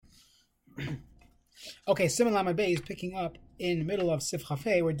Okay, Siman Lamed Bey is picking up in the middle of Sif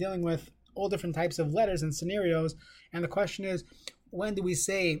Chafei. We're dealing with all different types of letters and scenarios, and the question is, when do we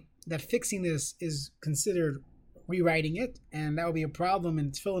say that fixing this is considered rewriting it, and that would be a problem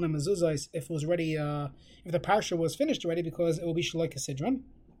in Tefillin and Mezuzahs if it was already, if the parsha was finished already, because it will be Shaloi Kesidron.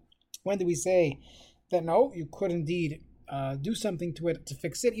 When do we say that no, you could indeed do something to it to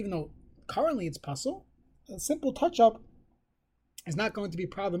fix it, even though currently it's puzzle? A simple touch-up is not going to be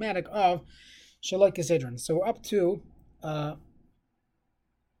problematic of Shaloi Kesidron. So we're up to,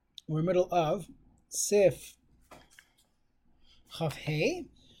 we're in the middle of Sif Chav Hey.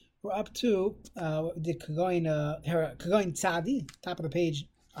 We're up to the Kagoin Tzadi, top of the page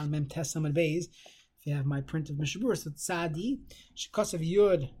on Mem Tes Samad Beis. If you have my print of Mishabur, so Tzadi, Shekos of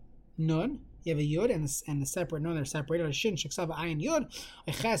Yud Nun. You have a Yud and a separate Nun. They're separated. Shin Sheksav Ayin Yud.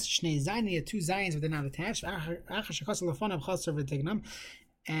 Eches Shnei Zayin. You have two Zayins, but they're not attached. Achar Shekos Lefanav Chaser V'Tignam.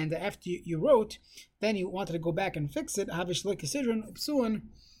 And after you wrote, then you wanted to go back and fix it. Havish Shaloi Kesidron Psuan.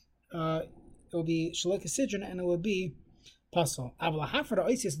 It will be Shaloi Kesidron, and it will be puzzle.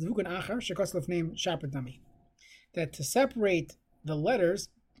 That to separate the letters,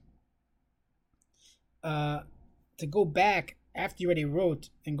 to go back after you already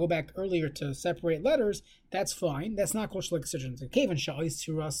wrote and go back earlier to separate letters, that's fine. That's not called Shaloi Kesidron.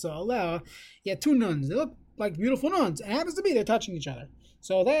 You have two nuns. They look like beautiful nuns. And it happens to be they're touching each other.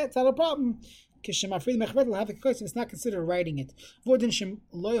 So that's not a problem. It's not considered writing it. Some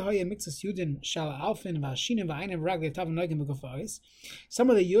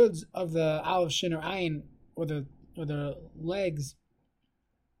of the yuds of the aleph, shin, or ayin, or the legs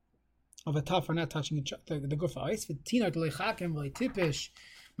of a taf are not touching each other. The gufais.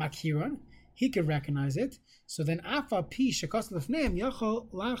 He could recognize it. So then afa pi shekos lefneim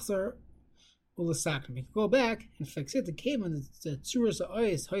yachol lachzer. We can go back and fix it. The cave on the tzuras of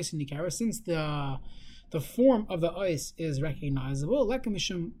ice, since the form of the ice is recognizable. There's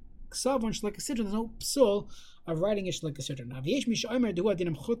no psul of writing it like a sidron.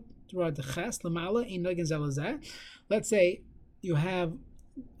 Let's say you have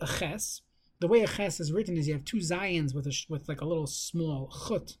a ches. The way a ches is written is you have two zayins with like a little small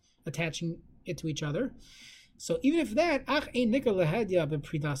chut attaching it to each other. So even if that,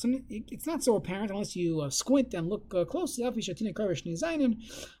 it's not so apparent unless you squint and look closely. Even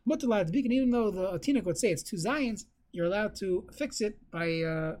though the Atinik would say it's two Zions, you're allowed to fix it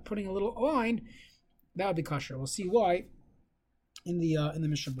by putting a little line. That would be kosher. We'll see why in the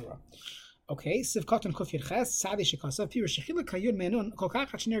Mishnah Berurah. Okay, Siv Katan Kuf Yud Ches, Tzadi Shekasav, Pir Shechiluk HaYud Menun, Kol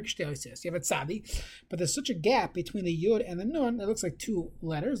Kach HaShnei K'Shtei Oisios. You have a Tzadi, but there's such a gap between the Yud and the Nun, it looks like two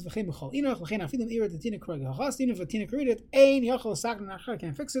letters. V'chein B'chol Inoch, V'chein Afilim Irid, the Tina Krog HaChas, even if the Tina read it, Ein Yachol Sakran Achar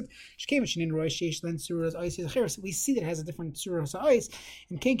can't fix it. Shkeim Shinin Roy Sheish Len Suras Oisios Acheres. We see that it has a different Suras Ois.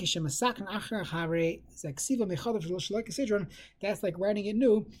 In Ken Kishem Sakran Achar Hare Zaksiva Mechadav Shaloi Kesidron. That's like writing it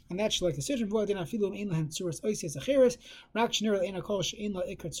new, and that's Shaloi Kesidron. V'odin Afilim Ein Lehen Suras Oisios Acheres. Rak Shnei Ein Akol Shein La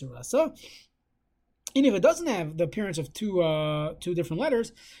Ikrat Surasa. And if it doesn't have the appearance of two different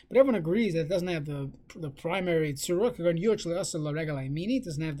letters, but everyone agrees that it doesn't have the primary tzura, it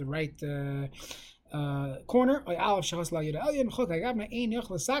doesn't have the right corner.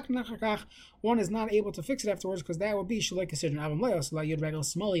 One is not able to fix it afterwards because that would be Shaloi Kesidron.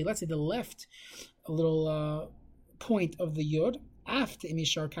 Let's say the left a point of the yud after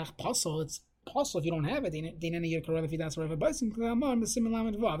imishar kach pasol, it's possible if you don't have it. This is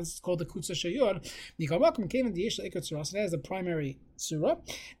called the Kutsa Shayur. It has the primary surah.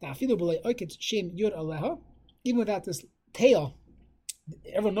 Even without this tail,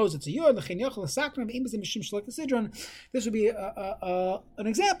 everyone knows it's a yud. This would be an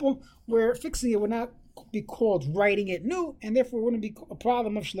example where fixing it would not be called writing it new, and therefore wouldn't be a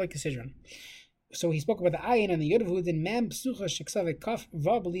problem of Shaloi Kesidron. So he spoke about the ayin and the yud who did mem psucha sheksave kaf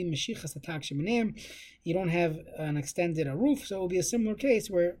vabli meshichas atak shemenem. You don't have an extended roof, so it will be a similar case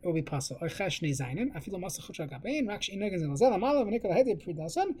where it will be possible.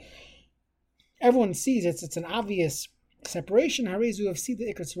 Everyone sees it's an obvious separation. Harizu of see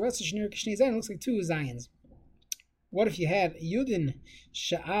the ikrat looks like two zayins. What if you had yudin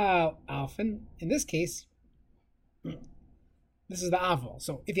sha'al alfen? In this case, this is the aval.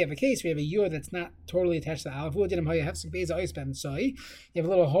 So if you have a case where you have a yud that's not totally attached to the aleph, you have a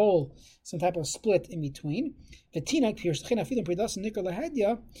little hole, some type of split in between. Even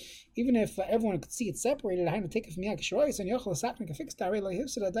if everyone could see it separated, I had to take it from Yakishrois and Yochel Saknik and fix that.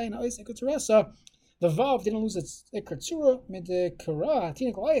 The vav didn't lose its ikratsura mid the kara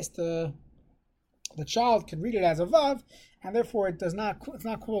the child could read it as a vav, and therefore it's not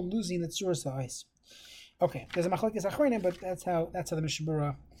called losing the tzura size. Okay, there's a machlokes achronim, but that's how the Mishnah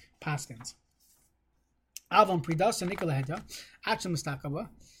Berurah paskins. Avon Pridas and Nikola Hedja, Achim Mustakaba.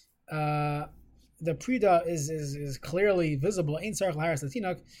 The Prida is clearly visible. Ein Sarach Laharis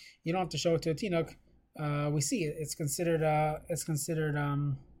Latinok. You don't have to show it to a Tinok. We see it. It's considered. I'm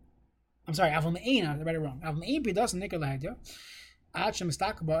sorry. Avon Ein. I read it wrong. Avon Ein Pridas and Nikola Hedja. Achim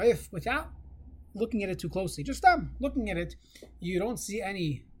Mustakaba. If without looking at it too closely, just looking at it, you don't see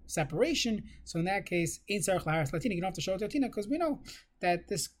any separation. So in that case, Ein Sarach Laharis Latinok. You don't have to show it to a Tinok because we know that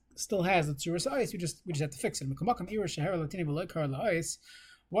this still has the tzuras ice. We just have to fix it.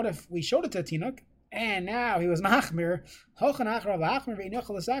 What if we showed it to Tinuk and now he was machmir,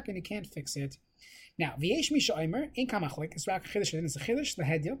 and you can't fix it? Now, v'yesh misha omer in kamachlik is rak chiddush. It's a chiddush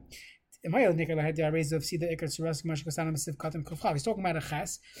lahedya. He's talking about a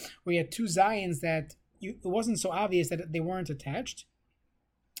ches where you had two zayins that it wasn't so obvious that they weren't attached.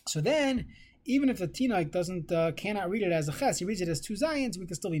 So then, even if the Tinok cannot read it as a ches, he reads it as two zayins, we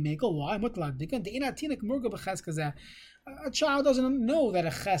can still be mekel. Why? Because a child doesn't know that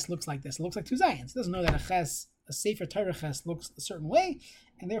a ches looks like this. It looks like two zayins. He doesn't know that a ches, a sefer Torah ches, looks a certain way,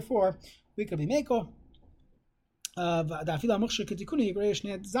 and therefore we could be mekel. And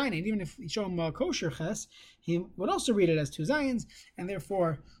even if you show him a kosher ches, he would also read it as two zayins, and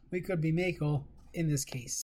therefore we could be mekel in this case.